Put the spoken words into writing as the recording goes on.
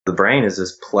The brain is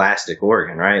this plastic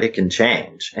organ, right? It can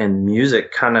change. And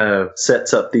music kind of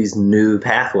sets up these new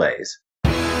pathways.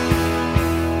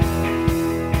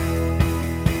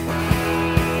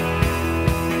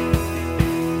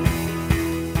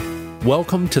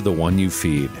 Welcome to The One You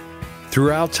Feed.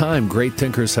 Throughout time, great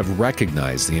thinkers have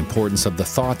recognized the importance of the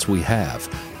thoughts we have.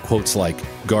 Quotes like,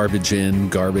 garbage in,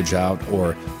 garbage out,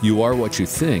 or you are what you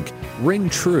think, ring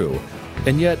true.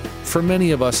 And yet, for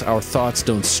many of us, our thoughts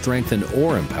don't strengthen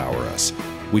or empower us.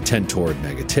 We tend toward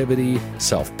negativity,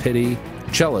 self-pity,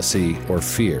 jealousy, or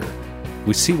fear.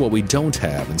 We see what we don't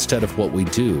have instead of what we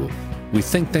do. We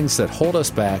think things that hold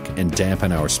us back and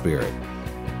dampen our spirit.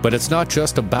 But it's not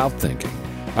just about thinking.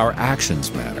 Our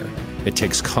actions matter. It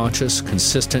takes conscious,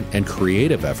 consistent, and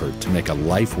creative effort to make a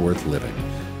life worth living.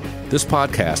 This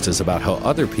podcast is about how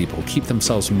other people keep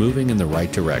themselves moving in the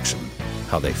right direction,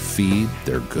 how they feed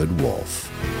their good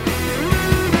wolf.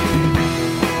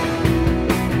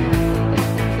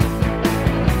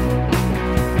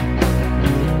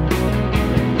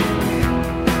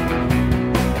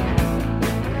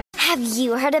 Have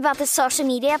you heard about the social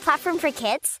media platform for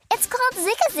kids? It's called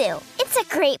Zigazoo. It's a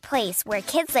great place where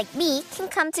kids like me can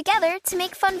come together to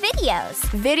make fun videos.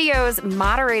 Videos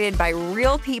moderated by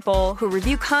real people who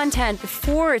review content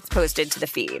before it's posted to the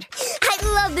feed. I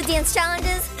love the dance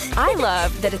challenges. I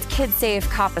love that it's kid-safe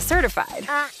COPPA certified.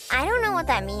 I don't know what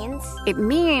that means. It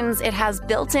means it has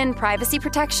built-in privacy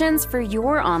protections for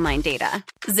your online data.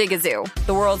 Zigazoo,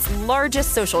 the world's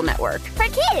largest social network. For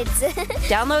kids.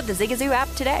 Download the Zigazoo app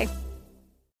today.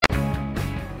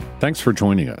 Thanks for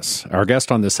joining us. Our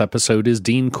guest on this episode is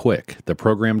Dean Quick, the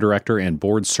program director and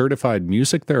board-certified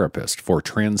music therapist for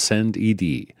Transcend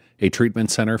ED, a treatment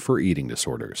center for eating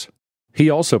disorders. He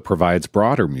also provides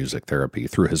broader music therapy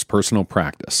through his personal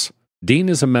practice. Dean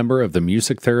is a member of the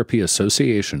Music Therapy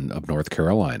Association of North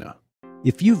Carolina.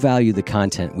 If you value the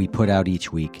content we put out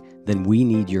each week, then we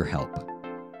need your help.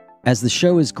 As the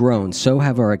show has grown, so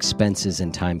have our expenses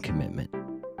and time commitment.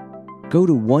 Go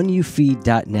to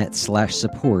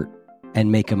oneyoufeed.net/support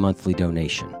and make a monthly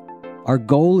donation. Our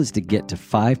goal is to get to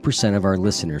 5% of our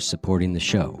listeners supporting the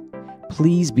show.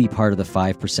 Please be part of the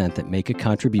 5% that make a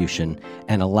contribution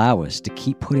and allow us to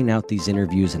keep putting out these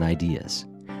interviews and ideas.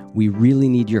 We really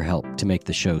need your help to make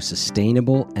the show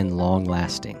sustainable and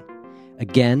long-lasting.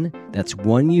 Again, that's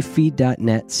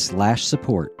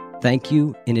oneyoufeed.net/support. Thank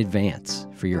you in advance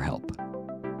for your help.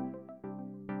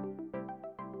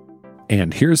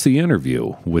 And here's the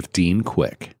interview with Dean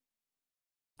Quick.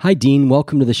 Hi, Dean.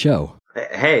 Welcome to the show.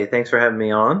 Hey, thanks for having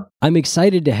me on. I'm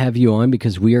excited to have you on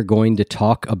because we are going to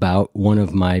talk about one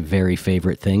of my very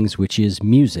favorite things, which is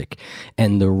music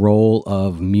and the role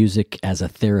of music as a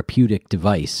therapeutic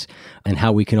device and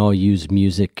how we can all use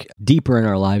music deeper in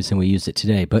our lives than we use it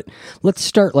today. But let's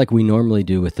start like we normally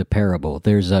do with the parable.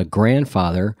 There's a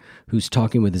grandfather who's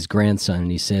talking with his grandson,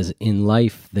 and he says, in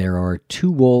life, there are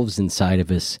two wolves inside of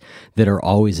us that are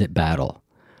always at battle.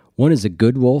 One is a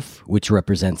good wolf, which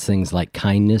represents things like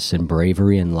kindness and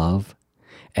bravery and love.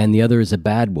 And the other is a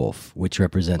bad wolf, which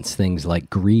represents things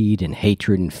like greed and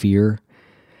hatred and fear.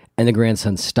 And the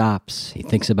grandson stops. He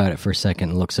thinks about it for a second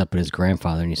and looks up at his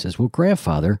grandfather and he says, well,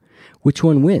 grandfather, which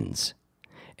one wins?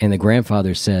 And the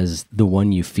grandfather says, the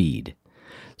one you feed.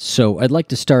 So I'd like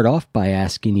to start off by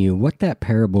asking you what that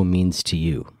parable means to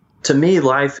you. To me,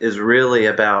 life is really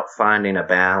about finding a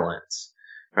balance.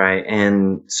 Right.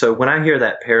 And so when I hear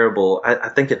that parable, I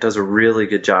think it does a really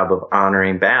good job of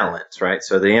honoring balance. Right.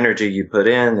 So the energy you put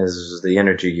in is the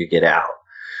energy you get out.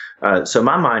 So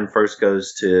my mind first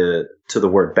goes to the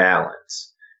word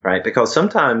balance. Right. Because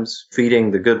sometimes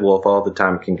feeding the good wolf all the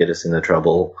time can get us into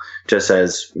trouble, just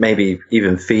as maybe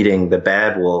even feeding the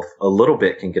bad wolf a little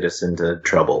bit can get us into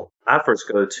trouble. I first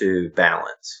go to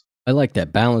balance. I like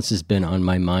that. Balance has been on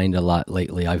my mind a lot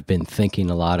lately. I've been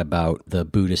thinking a lot about the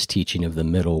Buddhist teaching of the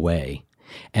middle way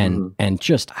and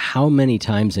just how many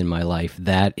times in my life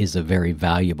that is a very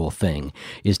valuable thing,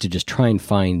 is to just try and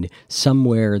find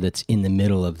somewhere that's in the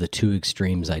middle of the two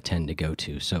extremes I tend to go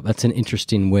to. So that's an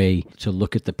interesting way to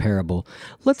look at the parable.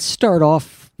 Let's start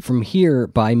off from here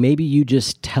by maybe you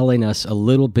just telling us a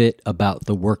little bit about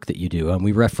the work that you do. And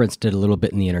we referenced it a little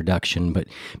bit in the introduction, but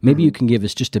maybe you can give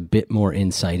us just a bit more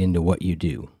insight into what you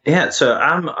do. Yeah, so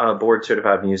I'm a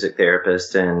board-certified music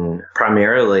therapist, and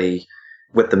primarily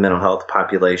with the mental health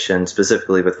population,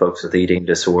 specifically with folks with eating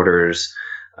disorders.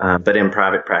 But in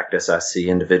private practice, I see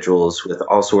individuals with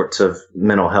all sorts of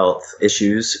mental health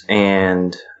issues,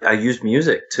 and I use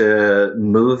music to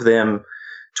move them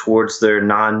towards their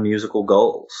non-musical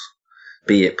goals,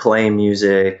 be it playing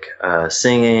music,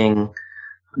 singing,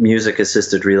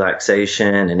 music-assisted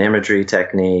relaxation and imagery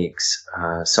techniques,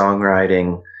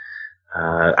 songwriting.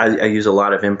 I use a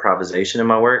lot of improvisation in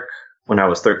my work. When I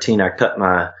was 13, I cut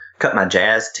my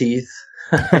jazz teeth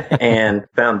and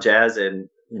found jazz, and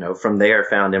from there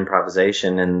found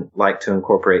improvisation, and like to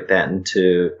incorporate that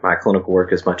into my clinical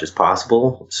work as much as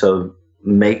possible. So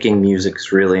making music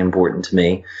is really important to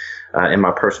me in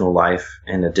my personal life,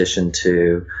 in addition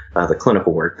to the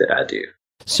clinical work that I do.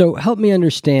 So help me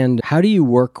understand, how do you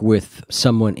work with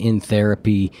someone in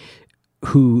therapy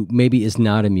who maybe is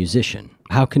not a musician?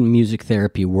 How can music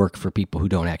therapy work for people who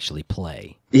don't actually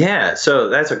play? Yeah, so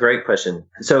that's a great question.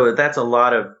 So that's a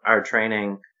lot of our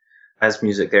training as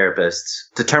music therapists,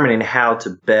 determining how to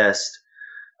best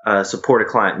support a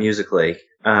client musically.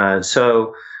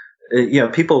 So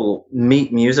people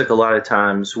meet music a lot of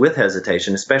times with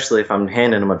hesitation, especially if I'm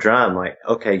handing them a drum, like,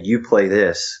 okay, you play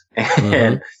this.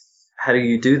 And how do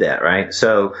you do that, right?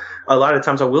 So a lot of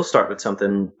times I will start with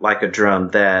something like a drum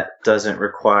that doesn't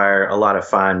require a lot of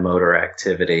fine motor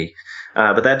activity.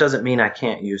 But that doesn't mean I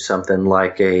can't use something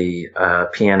like a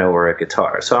piano or a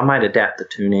guitar. So I might adapt the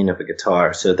tuning of a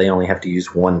guitar so they only have to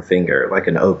use one finger, like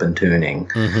an open tuning.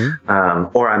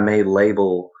 Or I may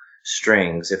label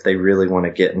strings if they really want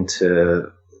to get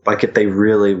into, like if they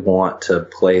really want to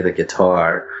play the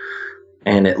guitar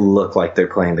and it look like they're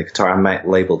playing the guitar, I might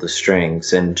label the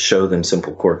strings and show them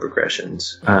simple chord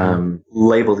progressions.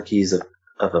 Label the keys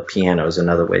of a piano is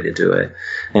another way to do it.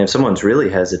 And if someone's really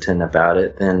hesitant about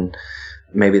it, then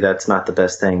maybe that's not the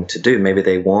best thing to do. Maybe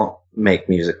they won't make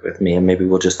music with me, and maybe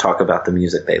we'll just talk about the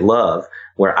music they love,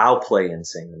 where I'll play and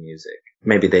sing the music.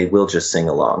 Maybe they will just sing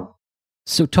along.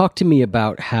 So talk to me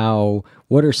about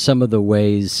what are some of the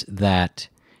ways that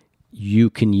you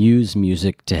can use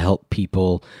music to help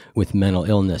people with mental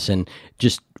illness? And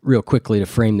just real quickly to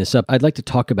frame this up, I'd like to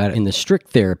talk about it in the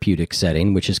strict therapeutic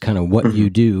setting, which is kind of what you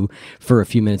do, for a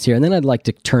few minutes here. And then I'd like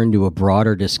to turn to a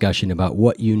broader discussion about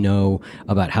what you know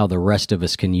about how the rest of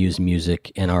us can use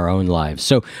music in our own lives.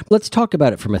 So let's talk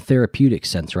about it from a therapeutic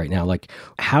sense right now. Like,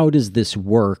 how does this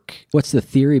work? What's the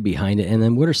theory behind it? And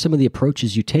then what are some of the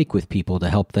approaches you take with people to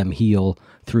help them heal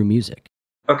through music?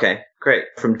 Okay, great.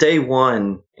 From day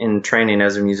one in training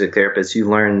as a music therapist, you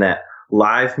learn that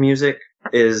live music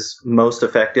is most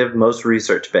effective, most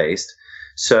research-based.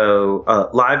 So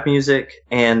live music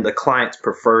and the client's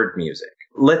preferred music.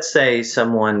 Let's say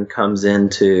someone comes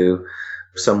into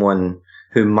someone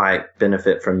who might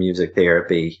benefit from music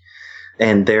therapy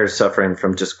and they're suffering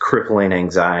from just crippling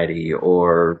anxiety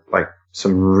or like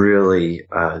some really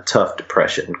tough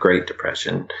depression, great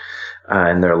depression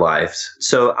in their lives.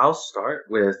 So I'll start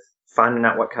with finding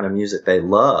out what kind of music they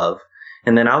love,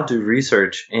 and then I'll do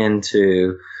research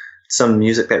into some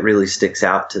music that really sticks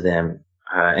out to them.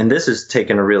 And this is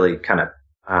taking a really kind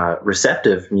of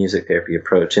receptive music therapy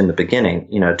approach in the beginning,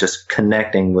 just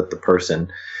connecting with the person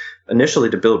initially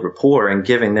to build rapport and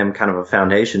giving them kind of a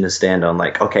foundation to stand on,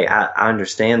 like, okay, I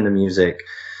understand the music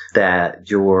that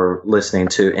you're listening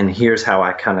to, and here's how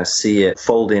I kind of see it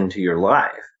fold into your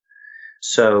life.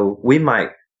 So we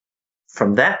might,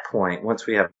 from that point, once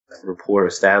we have rapport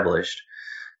established,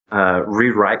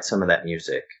 rewrite some of that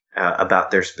music about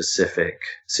their specific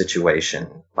situation.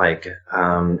 Like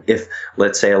if,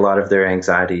 let's say, a lot of their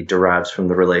anxiety derives from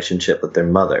the relationship with their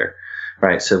mother,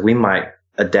 right? So we might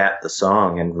adapt the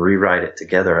song and rewrite it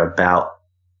together about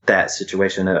that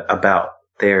situation, about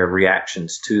their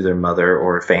reactions to their mother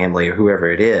or family or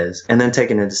whoever it is. And then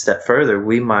taking it a step further,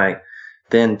 we might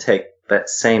then take that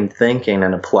same thinking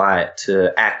and apply it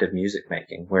to active music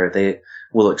making, where they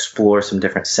will explore some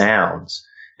different sounds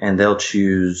and they'll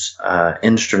choose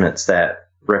instruments that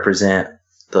represent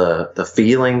the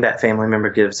feeling that family member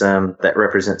gives them, that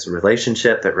represents a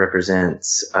relationship, that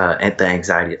represents the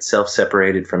anxiety itself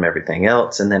separated from everything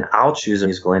else. And then I'll choose a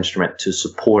musical instrument to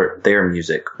support their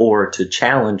music or to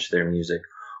challenge their music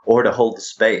or to hold the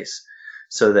space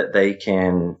so that they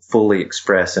can fully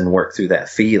express and work through that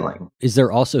feeling. Is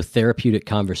there also therapeutic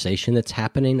conversation that's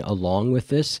happening along with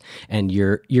this? And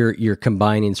you're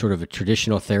combining sort of a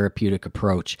traditional therapeutic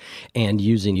approach and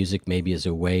using music maybe as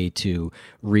a way to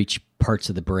reach parts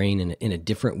of the brain in a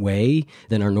different way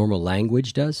than our normal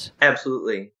language does?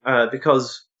 Absolutely.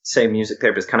 Because, say, music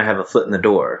therapists kind of have a foot in the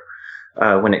door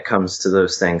when it comes to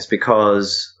those things,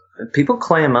 because people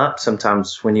clam up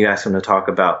sometimes when you ask them to talk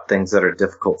about things that are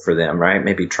difficult for them, right?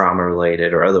 Maybe trauma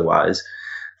related or otherwise.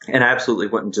 And I absolutely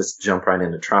wouldn't just jump right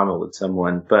into trauma with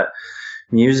someone, but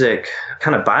music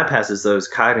kind of bypasses those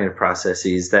cognitive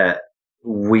processes that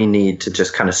we need to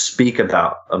just kind of speak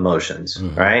about emotions,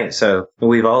 right? So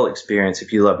we've all experienced,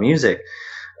 if you love music,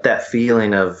 that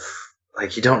feeling of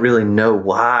like you don't really know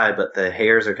why, but the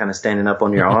hairs are kind of standing up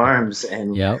on your arms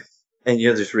and Yep. And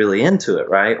you're just really into it,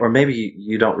 right? Or maybe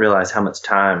you don't realize how much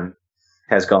time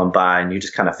has gone by and you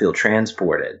just kind of feel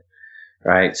transported,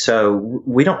 right? So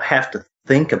we don't have to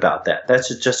think about that.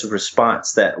 That's just a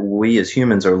response that we as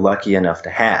humans are lucky enough to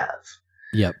have.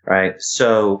 Yep. Right.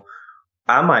 So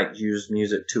I might use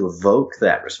music to evoke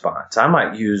that response. I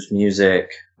might use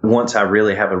music once I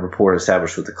really have a rapport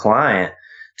established with the client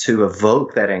to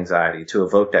evoke that anxiety, to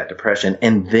evoke that depression,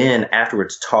 and then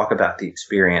afterwards talk about the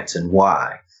experience and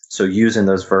why. So using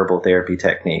those verbal therapy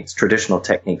techniques, traditional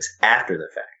techniques after the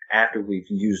fact, after we've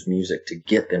used music to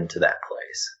get them to that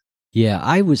place. Yeah,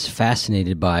 I was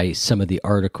fascinated by some of the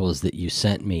articles that you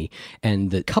sent me,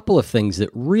 and the couple of things that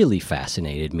really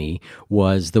fascinated me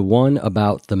was the one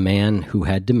about the man who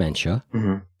had dementia.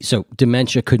 Mm-hmm. So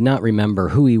dementia, could not remember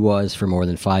who he was for more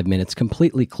than 5 minutes,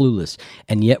 completely clueless,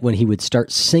 and yet when he would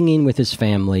start singing with his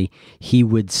family, he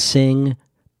would sing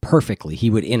perfectly.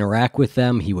 He would interact with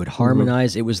them. He would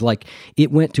harmonize. Mm-hmm. It was like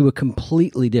it went to a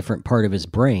completely different part of his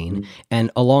brain. Mm-hmm.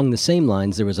 And along the same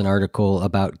lines, there was an article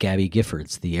about Gabby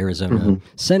Giffords, the Arizona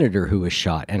senator who was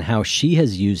shot, and how she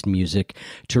has used music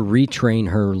to retrain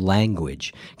her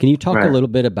language. Can you talk a little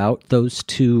bit about those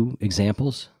two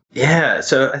examples? Yeah.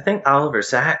 So I think Oliver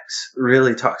Sacks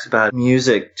really talks about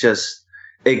music just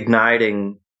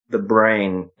igniting the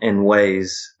brain in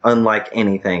ways unlike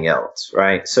anything else,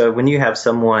 right? So when you have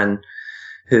someone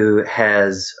who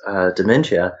has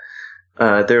dementia,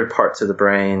 there are parts of the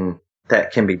brain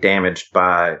that can be damaged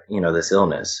by, this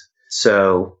illness.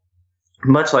 So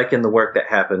much like in the work that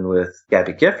happened with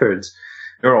Gabby Giffords,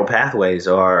 neural pathways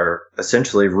are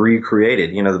essentially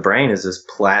recreated. The brain is this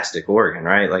plastic organ,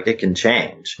 right? Like it can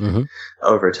change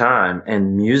over time,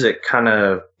 and music kind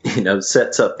of,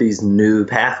 sets up these new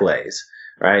pathways.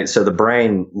 Right. So the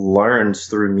brain learns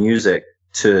through music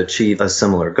to achieve a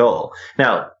similar goal.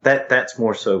 Now, that's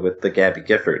more so with the Gabby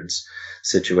Giffords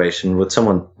situation. With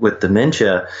someone with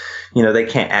dementia, they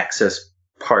can't access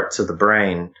parts of the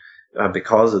brain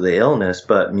because of the illness,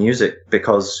 but music,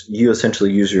 because you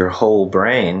essentially use your whole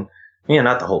brain,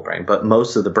 not the whole brain, but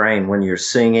most of the brain when you're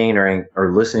singing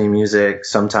or listening to music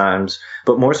sometimes,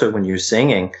 but more so when you're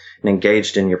singing and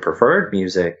engaged in your preferred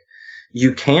music,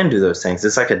 you can do those things.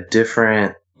 It's like a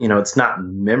different, it's not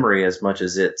memory as much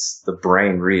as it's the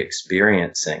brain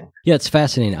re-experiencing. Yeah, it's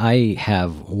fascinating. I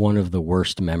have one of the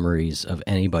worst memories of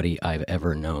anybody I've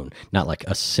ever known. Not like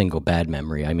a single bad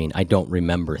memory. I mean, I don't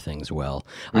remember things well.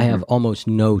 I have almost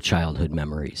no childhood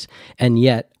memories. And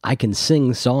yet I can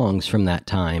sing songs from that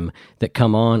time that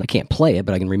come on. I can't play it,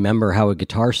 but I can remember how a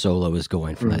guitar solo is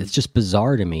going from that. It's just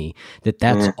bizarre to me that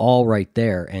that's all right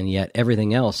there. And yet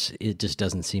everything else, it just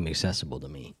doesn't seem accessible to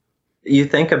me. You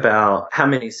think about how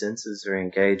many senses are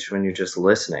engaged when you're just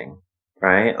listening,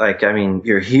 right? Like, I mean,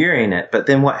 you're hearing it, but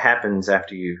then what happens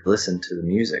after you listen to the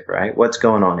music, right? What's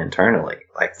going on internally?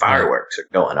 Like fireworks are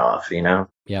going off,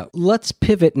 Yeah. Let's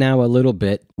pivot now a little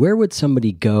bit. Where would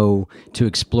somebody go to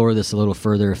explore this a little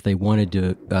further if they wanted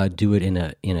to do it in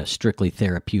a strictly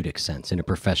therapeutic sense, in a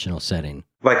professional setting?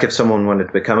 Like if someone wanted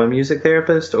to become a music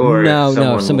therapist, or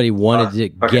if somebody wanted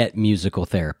to get musical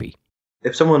therapy.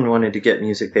 If someone wanted to get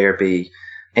music therapy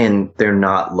and they're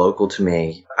not local to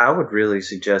me, I would really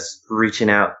suggest reaching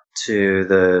out to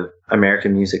the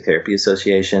American Music Therapy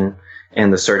Association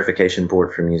and the Certification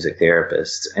Board for Music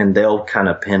Therapists, and they'll kind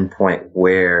of pinpoint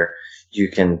where you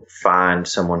can find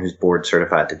someone who's board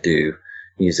certified to do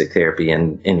music therapy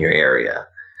in your area.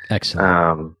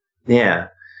 Excellent.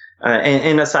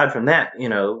 And aside from that,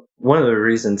 one of the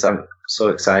reasons I'm so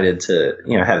excited to,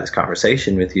 have this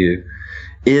conversation with you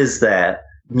is that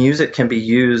music can be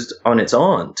used on its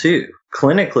own too.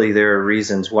 Clinically, there are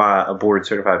reasons why a board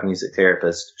certified music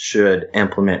therapist should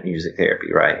implement music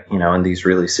therapy, right? In these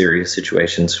really serious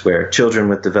situations where children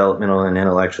with developmental and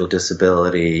intellectual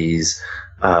disabilities,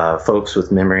 folks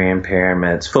with memory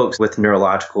impairments, folks with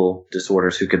neurological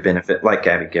disorders who could benefit, like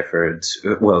Gabby Giffords,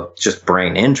 just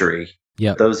brain injury.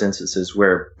 Yep. Those instances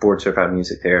where board certified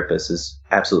music therapist is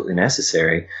absolutely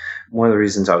necessary. One of the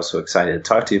reasons I was so excited to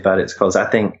talk to you about it is because I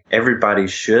think everybody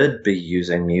should be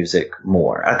using music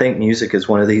more. I think music is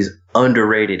one of these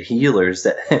underrated healers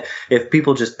that if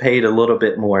people just paid a little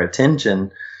bit more attention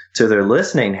to their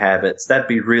listening habits, that'd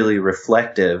be really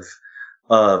reflective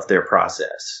of their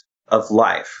process of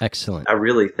life. Excellent. I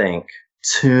really think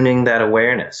tuning that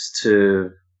awareness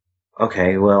to,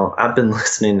 okay, well, I've been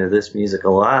listening to this music a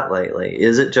lot lately.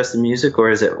 Is it just the music,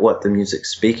 or is it what the music's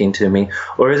speaking to me,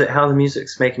 or is it how the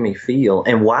music's making me feel,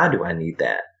 and why do I need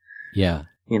that? Yeah.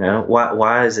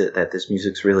 Why is it that this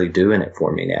music's really doing it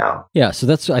for me now? Yeah, so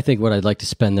that's, I think, what I'd like to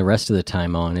spend the rest of the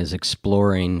time on is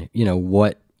exploring,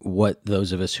 what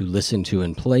those of us who listen to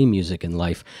and play music in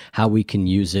life, how we can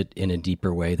use it in a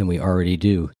deeper way than we already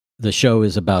do. The show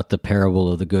is about the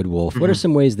parable of the good wolf. What are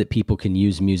some ways that people can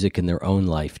use music in their own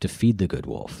life to feed the good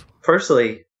wolf?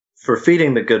 Firstly, for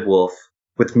feeding the good wolf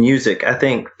with music, I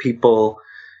think people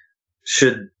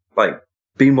should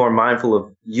be more mindful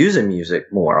of using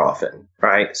music more often,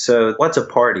 right? So what's a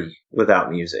party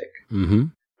without music? Mm-hmm.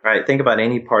 Right? Think about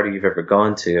any party you've ever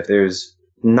gone to. If there's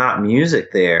not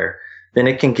music there, then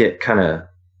it can get kind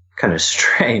of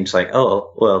strange. Like,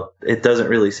 oh, well, it doesn't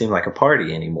really seem like a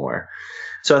party anymore.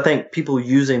 So I think people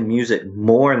using music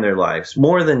more in their lives,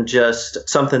 more than just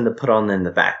something to put on in the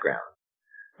background,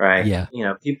 right? Yeah.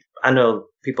 I know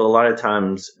people a lot of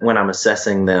times when I'm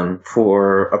assessing them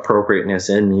for appropriateness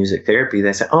in music therapy,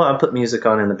 they say, oh, I put music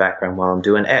on in the background while I'm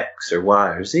doing X or Y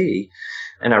or Z.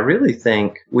 And I really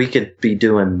think we could be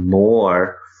doing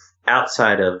more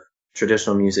outside of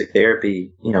traditional music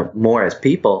therapy, more as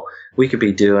people, we could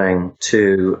be doing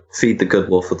to feed the good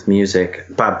wolf with music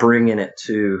by bringing it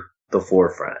to the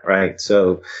forefront, right?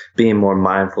 So being more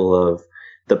mindful of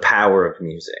the power of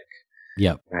music.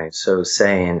 Yep. Right. So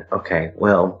saying, okay,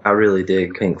 well, I really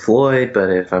dig Pink Floyd, but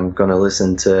if I'm going to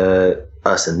listen to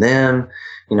Us and Them,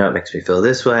 it makes me feel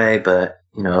this way. But,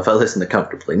 if I listen to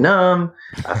Comfortably Numb,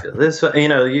 I feel this way.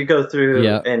 You go through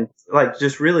and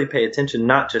just really pay attention,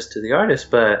 not just to the artist,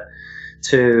 but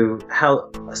to how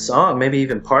a song, maybe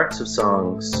even parts of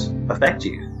songs, affect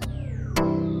you.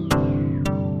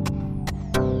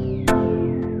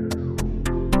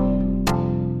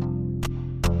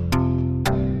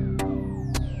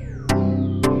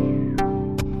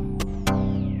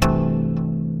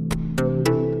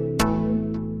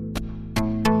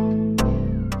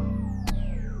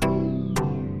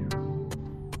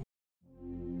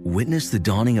 Witness the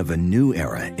dawning of a new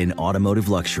era in automotive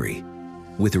luxury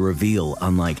with a reveal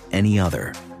unlike any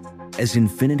other as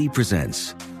Infiniti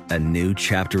presents a new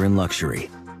chapter in luxury,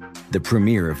 the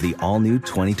premiere of the all-new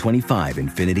 2025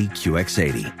 Infiniti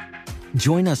QX80.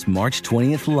 Join us March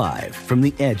 20th live from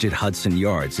the Edge at Hudson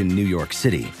Yards in New York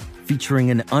City,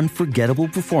 featuring an unforgettable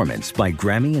performance by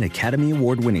Grammy and Academy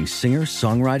Award-winning singer,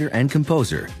 songwriter, and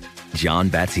composer Jon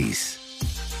Batiste.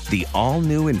 The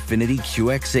all-new Infiniti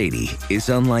QX80 is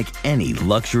unlike any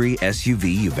luxury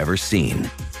SUV you've ever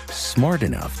seen. Smart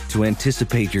enough to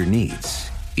anticipate your needs,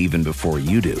 even before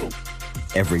you do.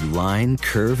 Every line,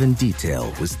 curve, and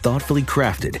detail was thoughtfully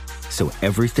crafted, so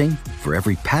everything for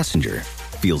every passenger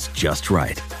feels just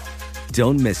right.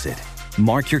 Don't miss it.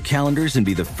 Mark your calendars and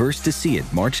be the first to see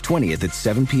it March 20th at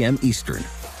 7 p.m. Eastern,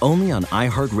 only on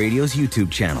iHeartRadio's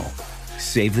YouTube channel.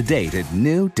 Save the date at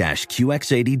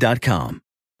new-QX80.com.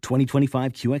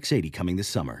 2025 QX80 coming this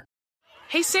summer.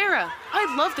 Hey Sarah,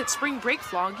 I love that spring break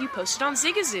vlog you posted on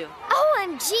Zigazoo.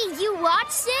 OMG, you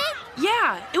watched it?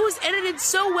 Yeah, it was edited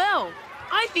so well.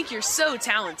 I think you're so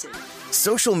talented.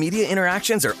 Social media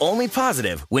interactions are only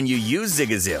positive when you use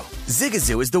Zigazoo.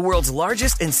 Zigazoo is the world's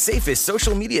largest and safest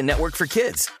social media network for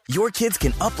kids. Your kids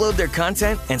can upload their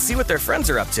content and see what their friends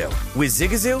are up to. With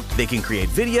Zigazoo, they can create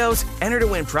videos, enter to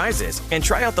win prizes, and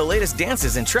try out the latest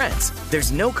dances and trends.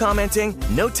 There's no commenting,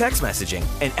 no text messaging,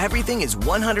 and everything is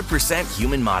 100%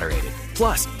 human moderated.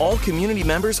 Plus, all community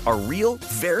members are real,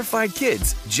 verified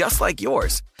kids just like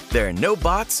yours. There are no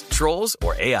bots, trolls,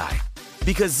 or AI.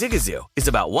 Because Zigazoo is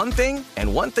about one thing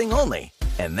and one thing only,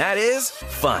 and that is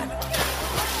fun.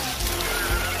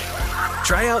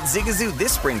 Try out Zigazoo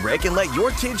this spring break and let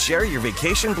your kids share your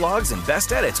vacation blogs and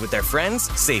best edits with their friends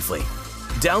safely.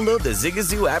 Download the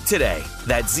Zigazoo app today.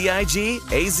 That's Zigazoo.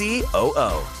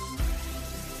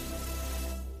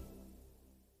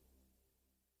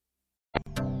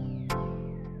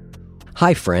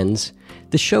 Hi, friends.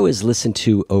 The show is listened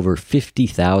to over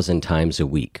 50,000 times a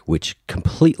week, which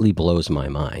completely blows my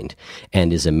mind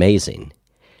and is amazing.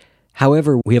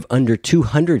 However, we have under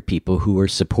 200 people who are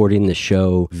supporting the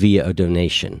show via a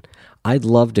donation. I'd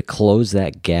love to close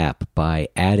that gap by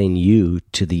adding you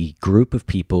to the group of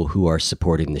people who are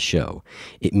supporting the show.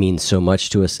 It means so much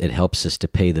to us. It helps us to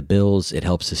pay the bills. It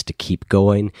helps us to keep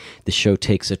going. The show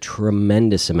takes a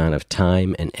tremendous amount of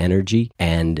time and energy,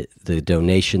 and the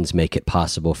donations make it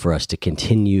possible for us to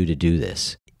continue to do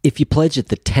this. If you pledge at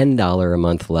the $10 a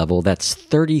month level, that's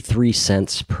 33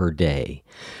 cents per day.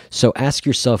 So ask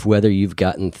yourself whether you've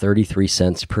gotten 33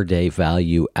 cents per day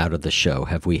value out of the show.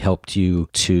 Have we helped you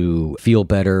to feel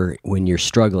better when you're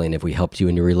struggling? Have we helped you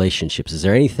in your relationships? Is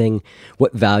there anything,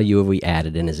 what value have we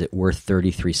added, and is it worth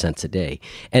 33 cents a day?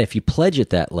 And if you pledge at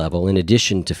that level, in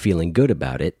addition to feeling good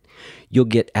about it, You'll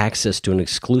get access to an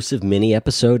exclusive mini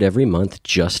episode every month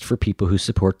just for people who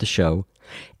support the show.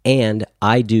 And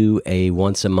I do a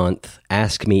once a month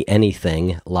Ask Me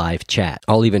Anything live chat.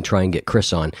 I'll even try and get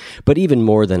Chris on. But even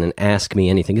more than an Ask Me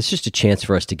Anything, it's just a chance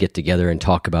for us to get together and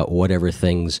talk about whatever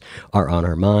things are on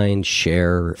our mind,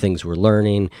 share things we're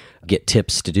learning, get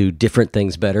tips to do different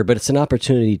things better. But it's an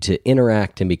opportunity to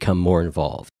interact and become more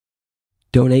involved.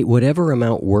 Donate whatever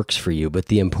amount works for you, but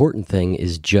the important thing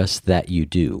is just that you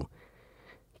do.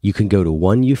 You can go to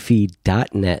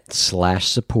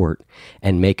oneyoufeed.net/support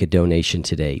and make a donation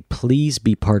today. Please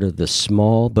be part of the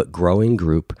small but growing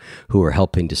group who are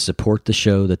helping to support the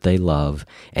show that they love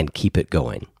and keep it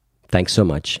going. Thanks so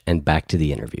much, and back to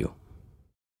the interview.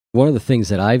 One of the things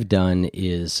that I've done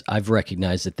is I've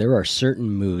recognized that there are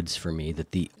certain moods for me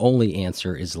that the only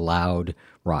answer is loud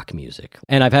rock music.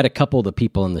 And I've had a couple of the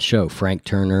people on the show, Frank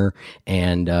Turner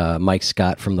and Mike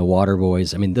Scott from the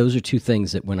Waterboys. I mean, those are two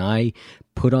things that when I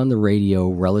put on the radio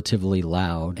relatively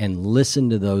loud and listen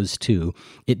to those two,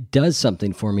 it does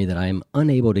something for me that I'm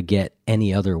unable to get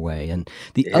any other way. And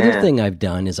the other thing I've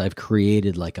done is I've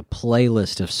created like a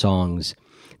playlist of songs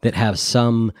that have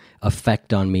some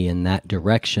effect on me in that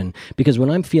direction. Because when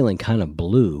I'm feeling kind of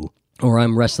blue or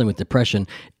I'm wrestling with depression,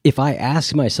 if I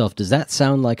ask myself, does that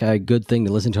sound like a good thing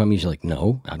to listen to? I'm usually like,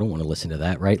 no, I don't want to listen to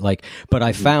that, right? Like, but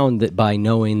I found that by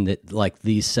knowing that like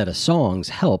these set of songs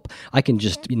help, I can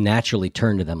just naturally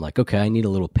turn to them like, okay, I need a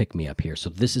little pick-me-up here. So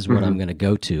this is what I'm going to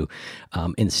go to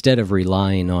instead of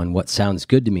relying on what sounds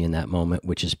good to me in that moment,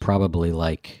 which is probably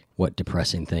like what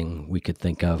depressing thing we could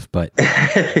think of. But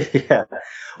yeah.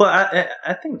 Well,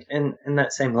 I think in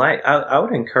that same light, I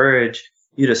would encourage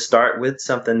you to start with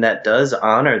something that does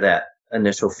honor that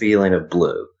initial feeling of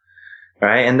blue,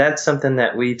 right? And that's something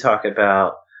that we talk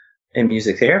about in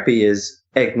music therapy is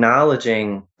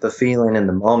acknowledging the feeling in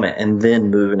the moment and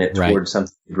then moving it towards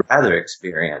something you'd rather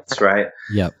experience, right?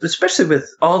 Yep. Especially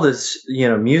with all this,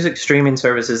 music streaming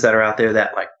services that are out there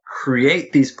that like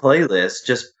create these playlists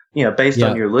just, based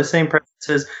on your listening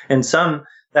preferences, and some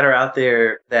that are out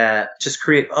there that just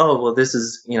create, this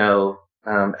is,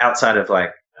 outside of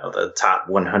like the top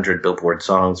 100 Billboard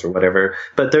songs or whatever.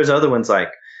 But there's other ones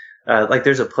like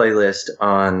there's a playlist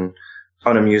on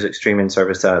a music streaming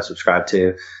service that I subscribe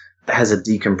to that has a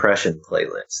decompression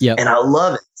playlist. Yep. And I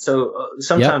love it. So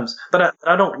sometimes, but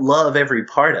I don't love every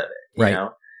part of it, you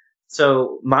know?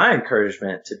 So my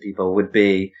encouragement to people would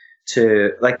be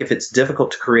to, like, if it's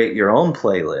difficult to create your own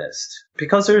playlist,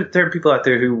 because there are people out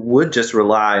there who would just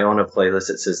rely on a playlist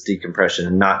that says decompression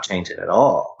and not change it at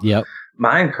all. Yep.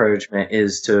 My encouragement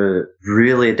is to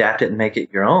really adapt it and make it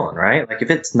your own, right? Like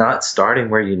if it's not starting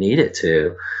where you need it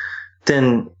to,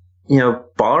 then,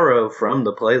 borrow from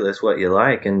the playlist what you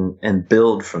like and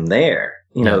build from there.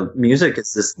 Music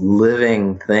is this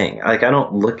living thing. Like I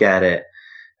don't look at it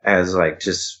as like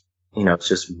just, it's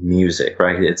just music,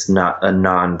 right? It's not a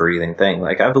non-breathing thing.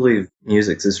 Like I believe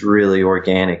music's this really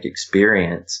organic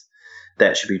experience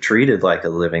that should be treated like a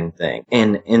living thing.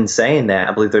 And in saying that,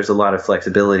 I believe there's a lot of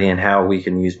flexibility in how we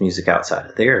can use music outside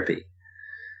of therapy.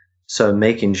 So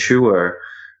making sure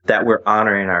that we're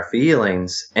honoring our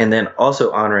feelings and then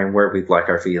also honoring where we'd like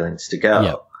our feelings to go.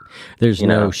 Yep. There's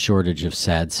no shortage of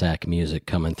sad sack music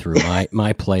coming through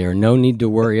my player. No need to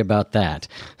worry about that.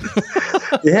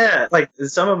 Yeah, like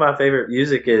some of my favorite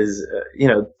music is,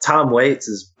 Tom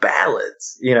Waits'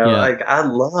 ballads. Like I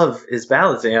love his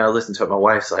ballads. I listen to it. My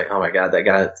wife's like, "Oh my God, that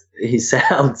guy! He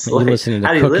sounds like." You listening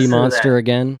to Cookie Monster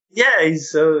again? Yeah,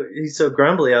 he's so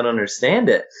grumbly. I don't understand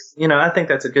it. I think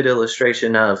that's a good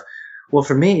illustration of. Well,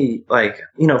 for me, like,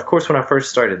 of course, when I first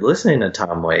started listening to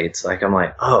Tom Waits, like, I'm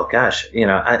like, oh gosh,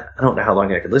 I don't know how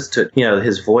long I could listen to it.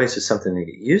 His voice is something to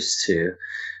get used to.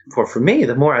 For me,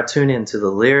 the more I tune into the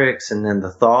lyrics and then the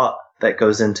thought that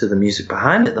goes into the music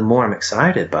behind it, the more I'm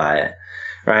excited by it,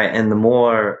 right? And the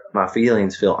more my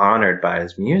feelings feel honored by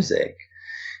his music.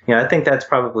 I think that's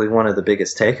probably one of the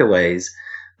biggest takeaways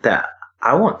that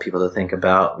I want people to think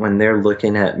about when they're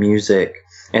looking at music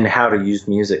and how to use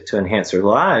music to enhance their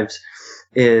lives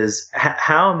is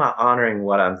how am I honoring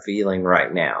what I'm feeling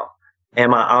right now?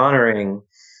 Am I honoring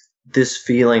this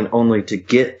feeling only to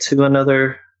get to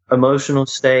another emotional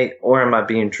state, or am I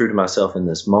being true to myself in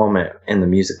this moment in the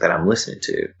music that I'm listening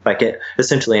to? Like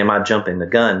essentially, am I jumping the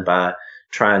gun by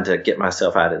trying to get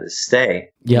myself out of this state?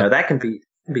 Yeah. That can be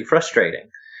frustrating.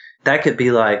 That could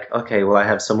be like, okay, well, I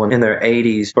have someone in their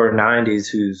 80s or 90s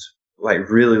who's like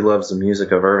really loves the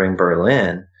music of Irving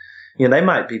Berlin. They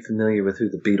might be familiar with who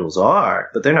the Beatles are,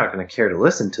 but they're not going to care to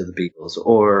listen to the Beatles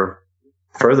or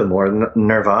furthermore,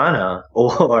 Nirvana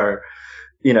or,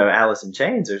 Alice in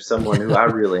Chains or someone who I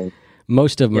really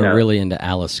Most of them are really into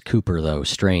Alice Cooper, though.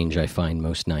 Strange, I find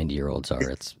most 90-year-olds are.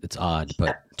 It's odd,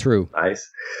 but true. Nice.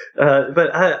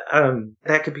 But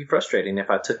that could be frustrating if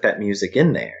I took that music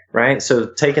in there, right? So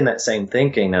taking that same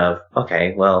thinking of,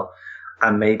 okay, well,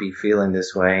 I may be feeling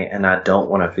this way and I don't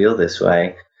want to feel this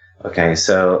way. Okay,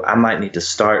 so I might need to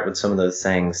start with some of those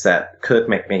things that could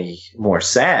make me more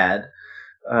sad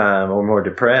or more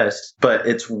depressed, but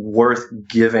it's worth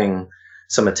giving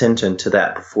some attention to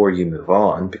that before you move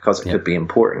on because it could be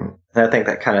important. And I think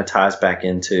that kind of ties back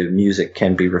into music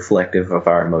can be reflective of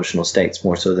our emotional states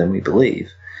more so than we believe.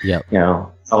 Yep. You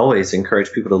know, I always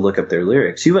encourage people to look up their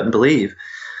lyrics. You wouldn't believe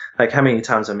like how many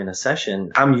times I'm in a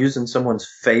session, I'm using someone's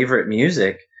favorite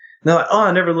music. And they're like, oh,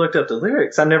 I never looked up the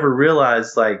lyrics. I never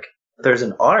realized like there's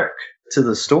an arc to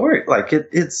the story. Like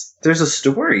there's a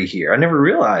story here. I never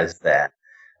realized that.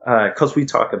 Because we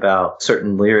talk about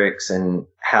certain lyrics and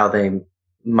how they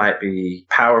might be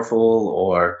powerful,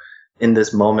 or in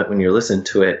this moment when you're listening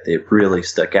to it, it really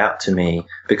stuck out to me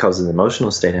because of the emotional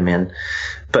state I'm in.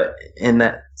 But in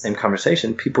that same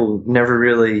conversation, people never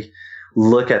really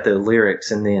look at the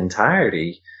lyrics in the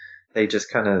entirety. They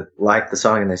just kind of like the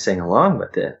song and they sing along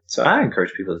with it. So I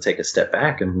encourage people to take a step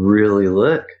back and really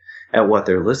look at what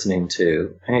they're listening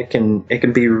to. And it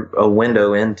can be a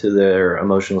window into their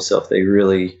emotional self they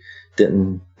really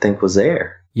didn't think was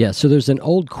there. Yeah, so there's an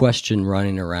old question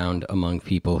running around among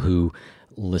people who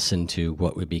listen to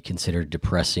what would be considered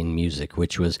depressing music,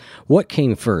 which was, what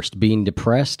came first, being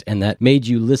depressed and that made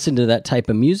you listen to that type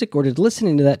of music, or did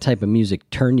listening to that type of music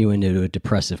turn you into a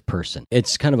depressive person?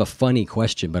 It's kind of a funny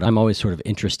question, but I'm always sort of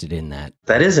interested in that.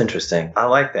 That is interesting. I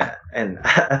like that. And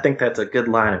I think that's a good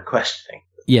line of questioning.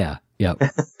 Yeah. Yeah.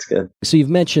 That's good. So you've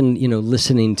mentioned,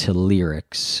 listening to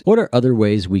lyrics. What are other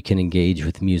ways we can engage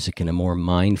with music in a more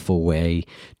mindful way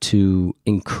to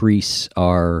increase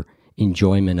our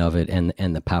enjoyment of it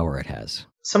and the power it has?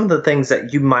 Some of the things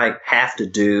that you might have to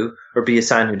do or be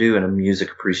assigned to do in a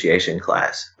music appreciation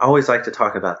class. I always like to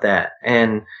talk about that.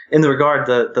 And in the regard,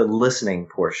 the listening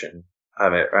portion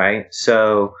of it, right?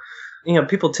 So,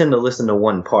 people tend to listen to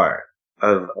one part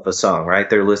of a song,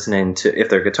 right? They're listening to, if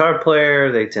they're a guitar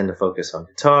player, they tend to focus on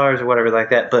guitars or whatever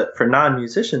like that. But for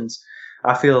non-musicians,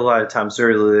 I feel a lot of times they're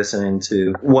really listening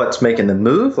to what's making them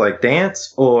move, like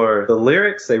dance, or the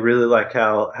lyrics. They really like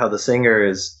how the singer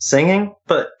is singing,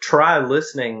 but try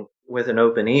listening with an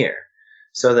open ear.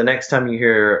 So the next time you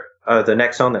hear the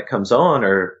next song that comes on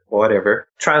or whatever,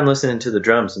 try and listen to the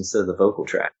drums instead of the vocal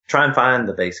track. Try and find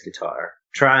the bass guitar.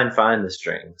 Try and find the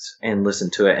strings and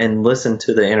listen to it, and listen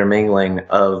to the intermingling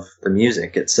of the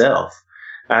music itself.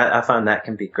 I find that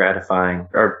can be gratifying,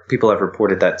 or people have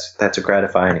reported that's a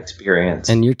gratifying experience.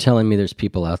 And you're telling me there's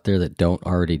people out there that don't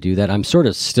already do that? I'm sort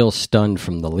of still stunned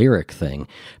from the lyric thing,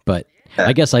 but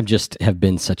I guess I just have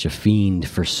been such a fiend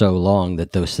for so long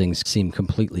that those things seem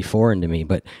completely foreign to me,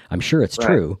 but I'm sure it's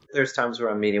true. There's times where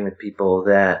I'm meeting with people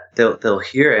that they'll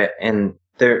hear it and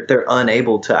they're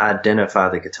unable to identify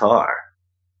the guitar.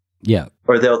 Yeah.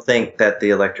 Or they'll think that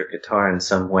the electric guitar in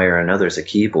some way or another is a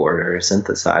keyboard or a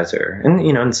synthesizer. And,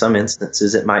 in some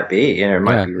instances it might be, and it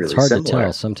might be really it's hard similar. to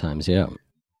tell sometimes, yeah.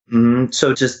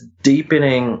 So just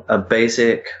deepening a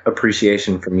basic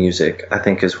appreciation for music, I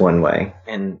think, is one way.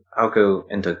 And I'll go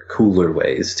into cooler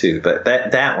ways too. But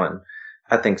that one,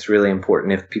 I think, is really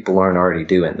important if people aren't already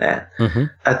doing that. Mm-hmm.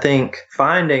 I think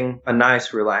finding a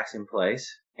nice, relaxing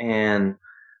place and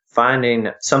finding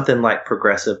something like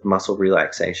progressive muscle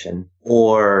relaxation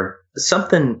or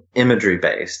something imagery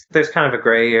based. There's kind of a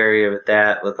gray area with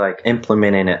that, with like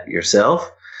implementing it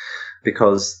yourself,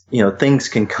 because, things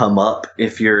can come up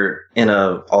if you're in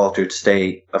a altered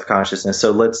state of consciousness.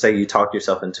 So let's say you talk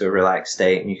yourself into a relaxed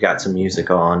state and you got some music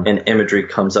on and imagery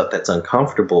comes up that's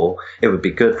uncomfortable. It would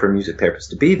be good for a music therapist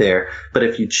to be there. But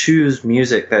if you choose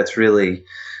music that's really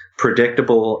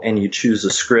predictable and you choose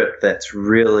a script that's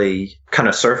really kind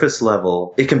of surface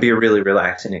level, it can be a really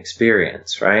relaxing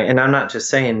experience, right? And I'm not just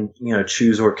saying,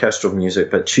 choose orchestral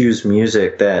music, but choose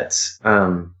music that's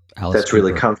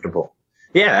really comfortable.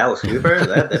 Yeah, Alice Cooper,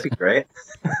 that'd be great.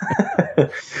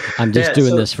 I'm just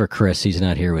doing this for Chris. He's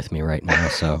not here with me right now,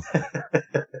 so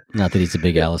not that he's a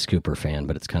big Alice Cooper fan,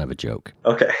 but it's kind of a joke.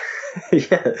 Okay.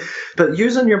 Yeah. But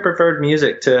using your preferred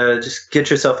music to just get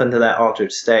yourself into that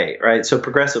altered state, right? So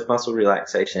progressive muscle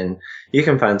relaxation, you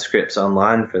can find scripts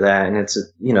online for that. And it's,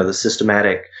 the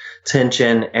systematic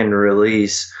tension and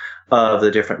release of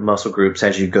the different muscle groups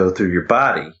as you go through your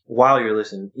body while you're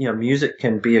listening. Music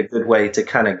can be a good way to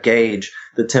kind of gauge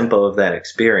the tempo of that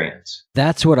experience.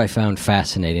 That's what I found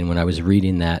fascinating when I was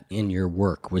reading that in your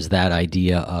work, was that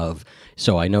idea of,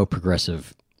 so I know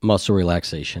progressive muscle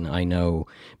relaxation. I know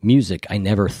music. I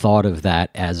never thought of that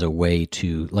as a way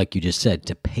to, like you just said,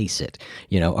 to pace it.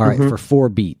 All right, for 4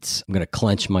 beats, I'm going to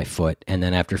clench my foot. And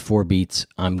then after 4 beats,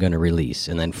 I'm going to release.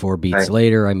 And then 4 beats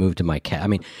later, I move to my cat. I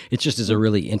mean, it just is a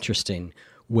really interesting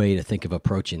way to think of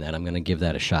approaching that. I'm going to give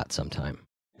that a shot sometime.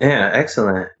 Yeah,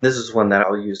 excellent. This is one that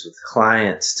I'll use with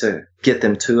clients to get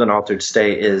them to an altered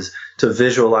state, is to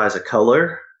visualize a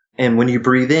color. And when you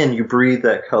breathe in, you breathe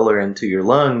that color into your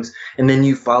lungs, and then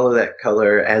you follow that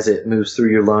color as it moves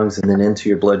through your lungs and then into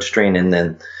your bloodstream and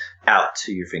then out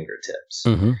to your fingertips.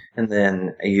 And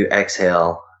then you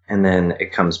exhale, and then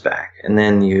it comes back. And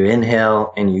then you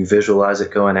inhale and you visualize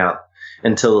it going out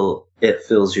until it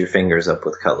fills your fingers up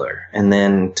with color, and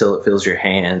then till it fills your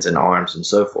hands and arms and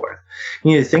so forth.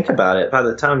 You think about it, by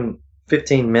the time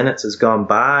 15 minutes has gone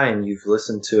by and you've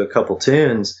listened to a couple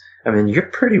tunes, I mean, you're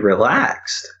pretty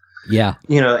relaxed. Yeah.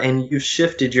 And you've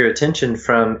shifted your attention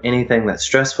from anything that's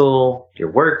stressful, your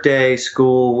work day,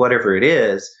 school, whatever it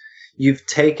is. You've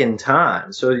taken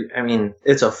time. So, I mean,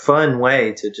 it's a fun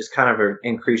way to just kind of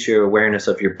increase your awareness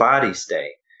of your body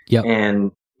state. Yep.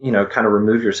 And kind of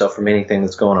remove yourself from anything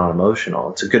that's going on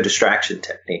emotional. It's a good distraction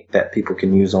technique that people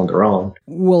can use on their own.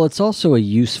 Well, it's also a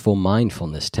useful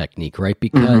mindfulness technique, right?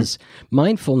 Because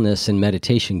mindfulness and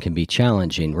meditation can be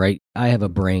challenging, right? I have a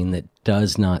brain that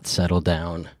does not settle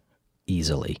down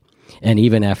easily. And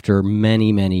even after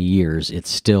many, many years, it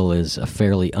still is a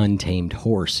fairly untamed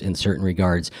horse in certain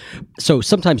regards. So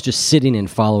sometimes just sitting and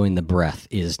following the breath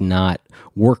is not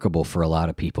workable for a lot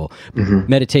of people.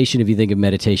 Meditation, if you think of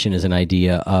meditation as an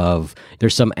idea of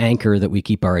there's some anchor that we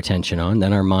keep our attention on,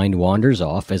 then our mind wanders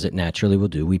off, as it naturally will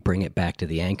do. We bring it back to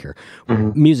the anchor.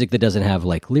 Music that doesn't have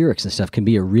like lyrics and stuff can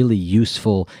be a really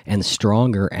useful and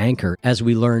stronger anchor as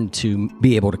we learn to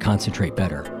be able to concentrate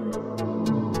better.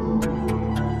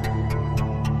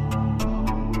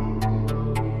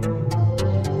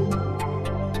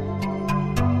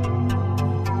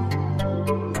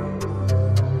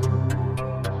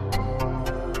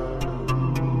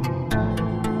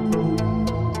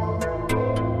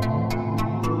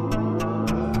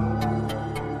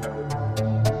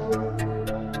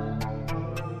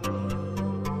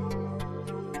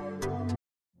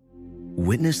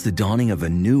 Witness the dawning of a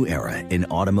new era in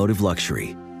automotive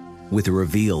luxury with a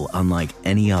reveal unlike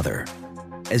any other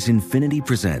as Infiniti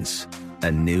presents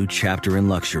a new chapter in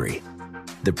luxury,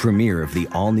 the premiere of the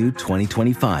all-new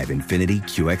 2025 Infiniti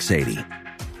QX80.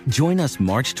 Join us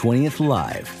March 20th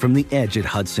live from the Edge at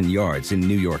Hudson Yards in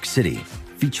New York City,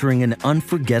 featuring an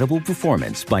unforgettable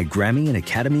performance by Grammy and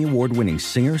Academy Award-winning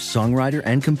singer, songwriter,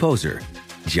 and composer,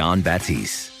 Jon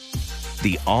Batiste.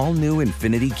 The all-new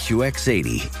Infiniti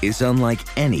QX80 is unlike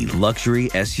any luxury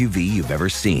SUV you've ever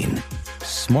seen.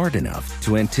 Smart enough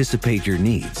to anticipate your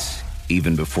needs,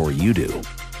 even before you do.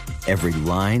 Every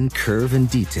line, curve, and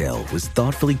detail was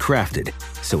thoughtfully crafted,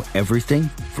 so everything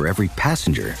for every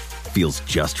passenger feels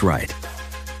just right.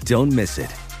 Don't miss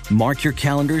it. Mark your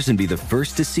calendars and be the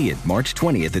first to see it March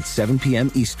 20th at 7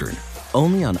 p.m. Eastern,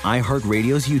 only on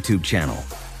iHeartRadio's YouTube channel.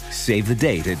 Save the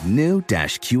date at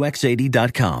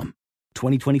new-QX80.com.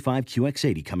 2025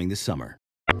 QX80 coming this summer.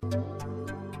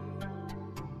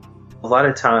 A lot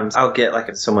of times I'll get, like,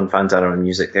 if someone finds out I'm a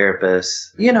music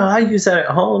therapist, I use that at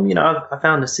home. I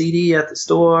found a CD at the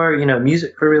store,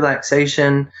 music for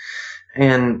relaxation.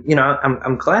 And,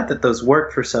 I'm glad that those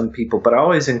work for some people, but I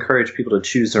always encourage people to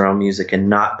choose their own music and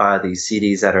not buy these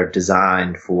CDs that are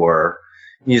designed for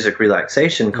music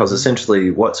relaxation, because essentially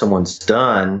what someone's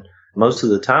done most of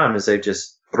the time is they've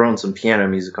just thrown some piano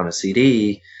music on a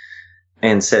CD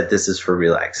and said this is for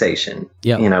relaxation,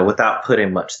 without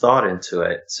putting much thought into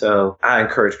it. So I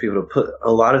encourage people to put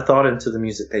a lot of thought into the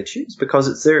music they choose, because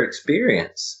it's their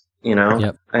experience,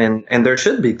 and there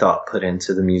should be thought put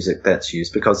into the music that's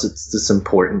used, because it's this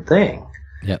important thing.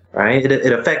 Right?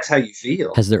 It affects how you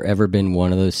feel. Has there ever been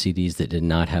one of those CDs that did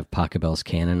not have Pachelbel's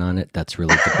Canon on it? That's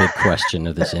really the big question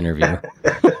of this interview.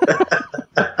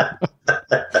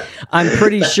 I'm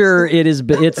pretty sure it's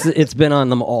been on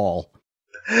them all.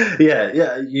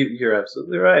 Yeah, you're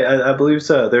absolutely right. I believe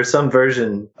so. There's some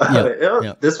version of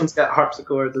it. This one's got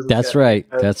harpsichord. That's right.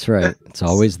 It's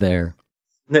always there.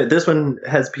 No, this one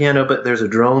has piano, but there's a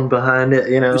drone behind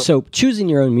it, So choosing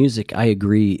your own music, I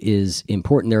agree, is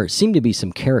important. There seem to be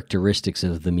some characteristics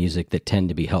of the music that tend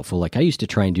to be helpful. Like, I used to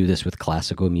try and do this with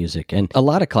classical music, and a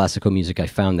lot of classical music, I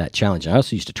found that challenging. I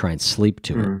also used to try and sleep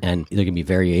to it, and there can be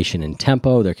variation in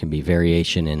tempo, there can be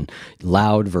variation in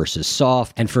loud versus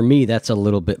soft, and for me, that's a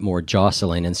little bit more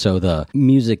jostling. And so the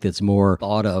music that's more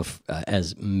thought of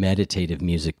as meditative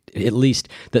music, at least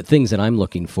the things that I'm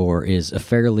looking for, is a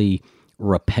fairly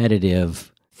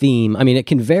repetitive theme. I mean, it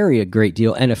can vary a great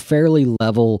deal and a fairly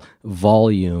level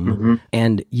volume,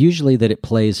 and usually that it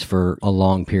plays for a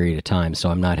long period of time, so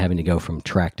I'm not having to go from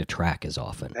track to track as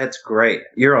often. That's great.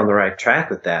 You're on the right track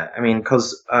with that. I mean,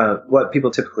 because what people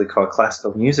typically call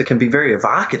classical music can be very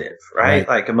evocative, right?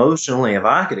 Like emotionally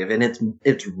evocative, and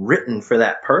it's written for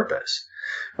that purpose,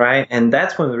 right? And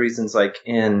that's one of the reasons, like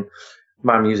in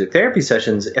my music therapy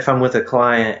sessions, if I'm with a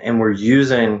client and we're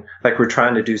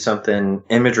trying to do something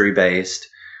imagery based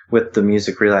with the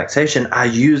music relaxation, I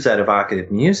use that evocative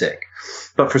music.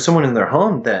 But for someone in their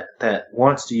home that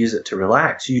wants to use it to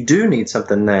relax, you do need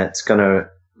something that's going to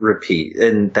repeat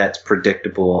and that's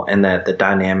predictable, and that the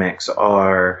dynamics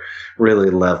are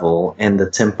really level and the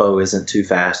tempo isn't too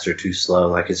fast or too slow.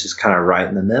 Like, it's just kind of right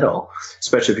in the middle,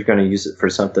 especially if you're going to use it for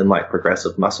something like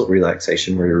progressive muscle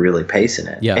relaxation where you're really pacing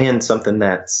it. Yeah. And something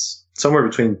that's somewhere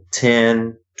between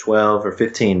 10, 12 or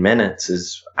 15 minutes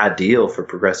is ideal for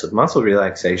progressive muscle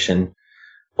relaxation.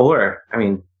 Or, I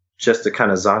mean, just to kind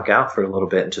of zonk out for a little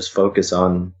bit and just focus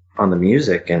on the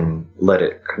music and let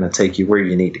it kind of take you where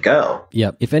you need to go.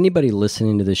 Yeah. If anybody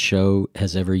listening to this show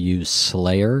has ever used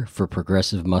Slayer for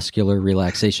progressive muscular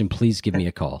relaxation, please give me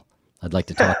a call. I'd like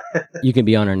to talk. You can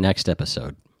be on our next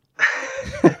episode.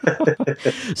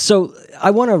 So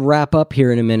I want to wrap up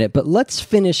here in a minute, but let's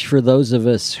finish for those of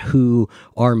us who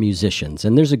are musicians.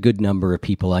 And there's a good number of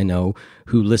people I know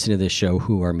who listen to this show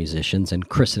who are musicians, and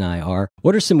Chris and I are.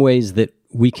 What are some ways that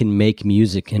we can make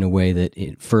music in a way that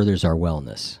it furthers our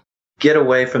wellness? Get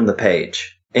away from the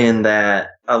page. In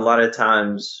that a lot of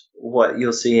times what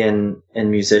you'll see in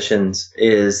musicians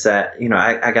is that,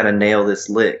 I got to nail this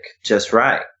lick just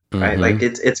right, right? Like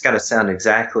it's got to sound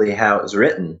exactly how it was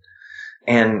written.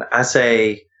 And I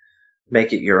say,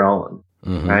 make it your own,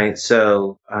 right?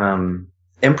 So,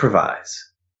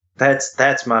 improvise.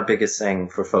 That's my biggest thing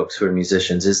for folks who are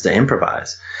musicians, is to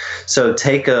improvise. So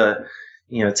take a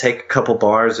couple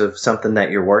bars of something that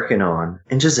you're working on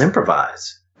and just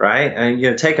improvise, right?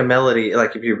 And, take a melody,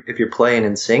 like if you're playing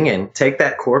and singing, take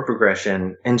that chord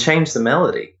progression and change the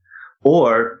melody.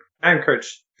 Or I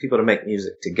encourage people to make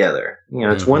music together.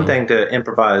 It's one thing to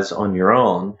improvise on your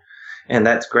own, and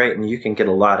that's great, and you can get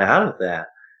a lot out of that.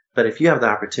 But if you have the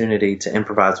opportunity to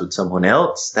improvise with someone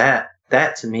else, that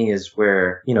to me is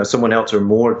where, someone else or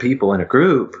more people in a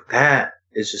group, that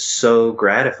is just so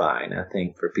gratifying, I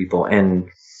think, for people. And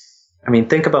I mean,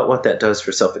 think about what that does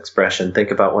for self-expression.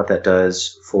 Think about what that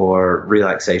does for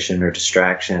relaxation or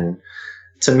distraction.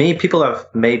 To me, people I've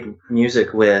made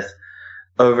music with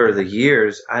over the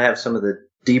years, I have some of the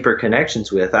deeper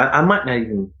connections with. I might not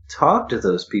even talk to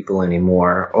those people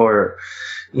anymore, or,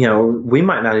 we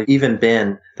might not have even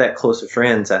been that close of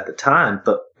friends at the time,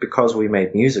 but because we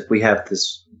made music, we have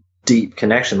this deep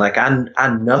connection. Like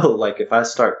I know, like if I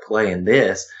start playing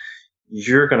this,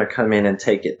 you're going to come in and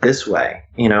take it this way,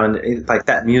 and like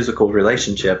that musical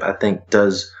relationship, I think,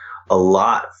 does a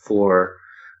lot for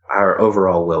our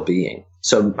overall well-being.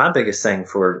 So my biggest thing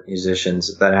for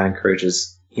musicians that I encourage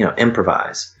is,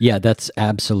 improvise. Yeah, that's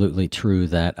absolutely true.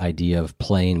 That idea of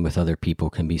playing with other people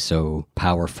can be so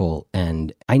powerful.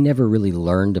 And I never really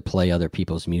learned to play other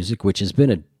people's music, which has been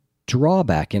a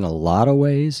drawback in a lot of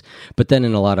ways. But then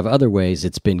in a lot of other ways,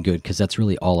 it's been good, because that's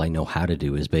really all I know how to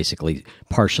do, is basically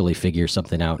partially figure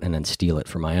something out and then steal it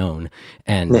for my own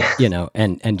and,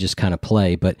 and just kind of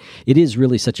play. But it is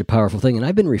really such a powerful thing. And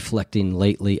I've been reflecting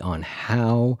lately on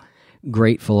how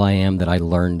grateful I am that I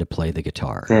learned to play the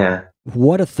guitar. Yeah.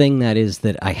 What a thing that is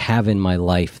that I have in my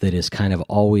life that is kind of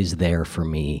always there for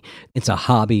me. It's a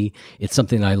hobby. It's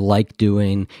something I like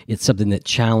doing. It's something that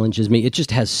challenges me. It just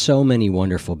has so many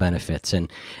wonderful benefits.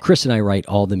 And Chris and I write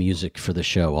all the music for the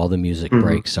show. All the music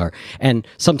breaks are, and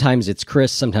sometimes it's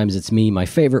Chris, sometimes it's me. My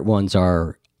favorite ones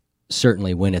are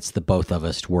certainly when it's the both of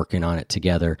us working on it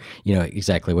together.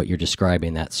 Exactly what you're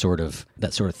describing, that sort of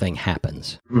thing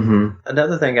happens.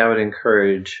 Another thing I would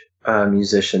encourage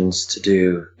musicians to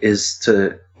do is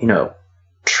to,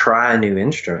 try new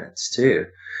instruments too.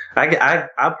 I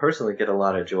personally get a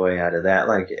lot of joy out of that.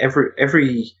 Like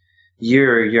every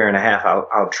year and a half,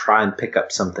 I'll try and pick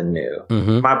up something new.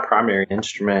 My primary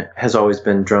instrument has always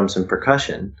been drums and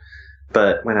percussion,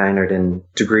 but when I entered in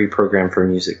degree program for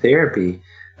music therapy,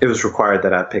 it was required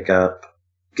that I pick up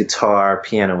guitar,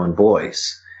 piano, and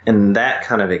voice. And that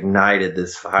kind of ignited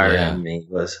this fire in me.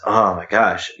 Was, oh my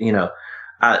gosh,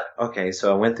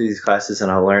 so I went through these classes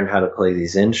and I learned how to play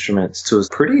these instruments to a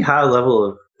pretty high level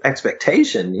of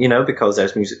expectation, because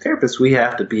as music therapists, we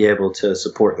have to be able to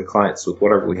support the clients with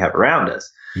whatever we have around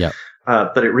us. Yeah.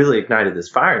 But it really ignited this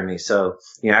fire in me. So,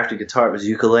 after guitar, it was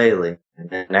ukulele. And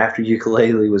then after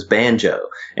ukulele was banjo.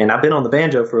 And I've been on the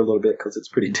banjo for a little bit because it's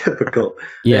pretty difficult.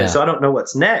 Yeah. So I don't know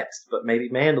what's next, but maybe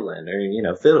mandolin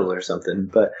or, fiddle or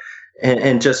something. But,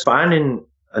 and just finding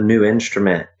a new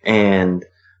instrument and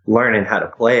learning how to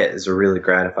play it is a really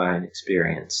gratifying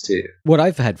experience too. What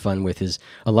I've had fun with is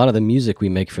a lot of the music we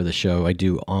make for the show I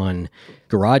do on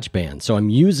GarageBand. So I'm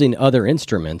using other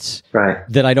instruments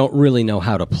that I don't really know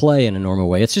how to play in a normal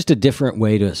way. It's just a different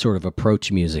way to sort of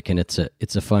approach music, and it's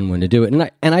a fun one to do it.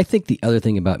 And I think the other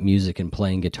thing about music and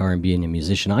playing guitar and being a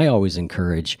musician, I always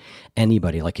encourage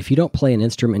anybody, like if you don't play an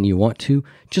instrument and you want to,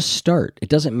 just start. It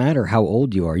doesn't matter how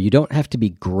old you are. You don't have to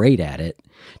be great at it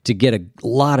to get a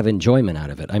lot of enjoyment out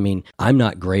of it. I mean, I'm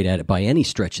not great at it by any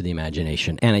stretch of the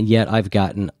imagination, and yet I've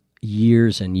gotten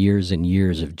years and years and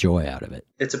years of joy out of it.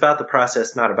 It's about the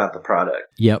process, not about the product.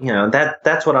 Yep.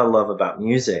 That's what I love about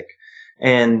music.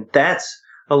 And that's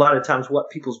a lot of times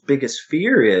what people's biggest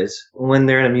fear is when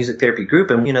they're in a music therapy group.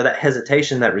 And, that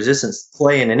hesitation, that resistance to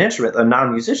playing an instrument, a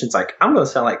non-musician's like, I'm going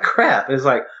to sound like crap. It's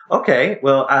like, okay,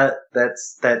 well,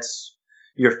 that's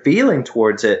your feeling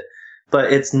towards it,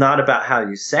 but it's not about how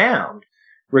you sound.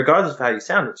 Regardless of how you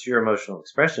sound, it's your emotional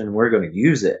expression. We're going to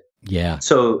use it. Yeah.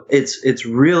 So it's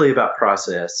really about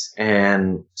process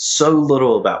and so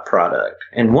little about product.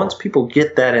 And once people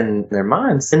get that in their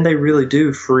minds, then they really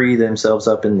do free themselves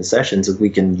up in the sessions, and we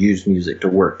can use music to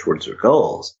work towards their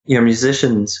goals.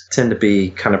 Musicians tend to be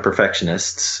kind of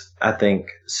perfectionists, I think.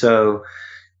 So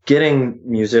getting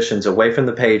musicians away from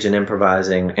the page and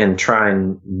improvising and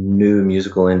trying new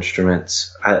musical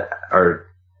instruments are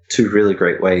two really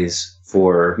great ways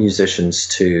for musicians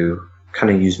to kind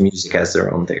of use music as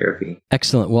their own therapy.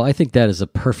 Excellent. Well, I think that is a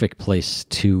perfect place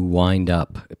to wind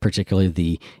up,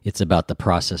 particularly it's about the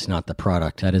process, not the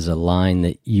product. That is a line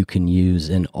that you can use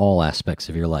in all aspects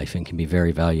of your life and can be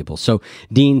very valuable. So,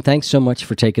 Dean, thanks so much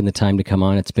for taking the time to come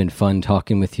on. It's been fun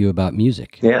talking with you about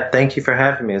music. Yeah, thank you for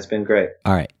having me. It's been great.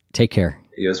 All right. Take care.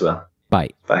 You as well. Bye.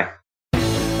 Bye.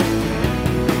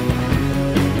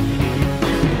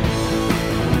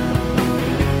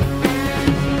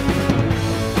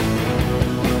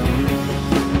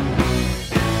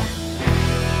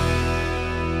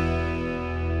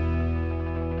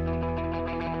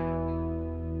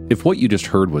 If what you just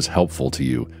heard was helpful to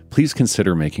you, please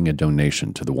consider making a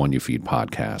donation to the One You Feed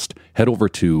podcast. Head over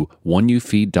to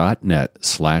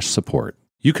oneyoufeed.net/support.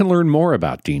 You can learn more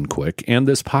about Dean Quick and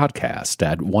this podcast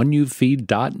at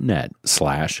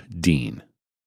oneyoufeed.net/Dean.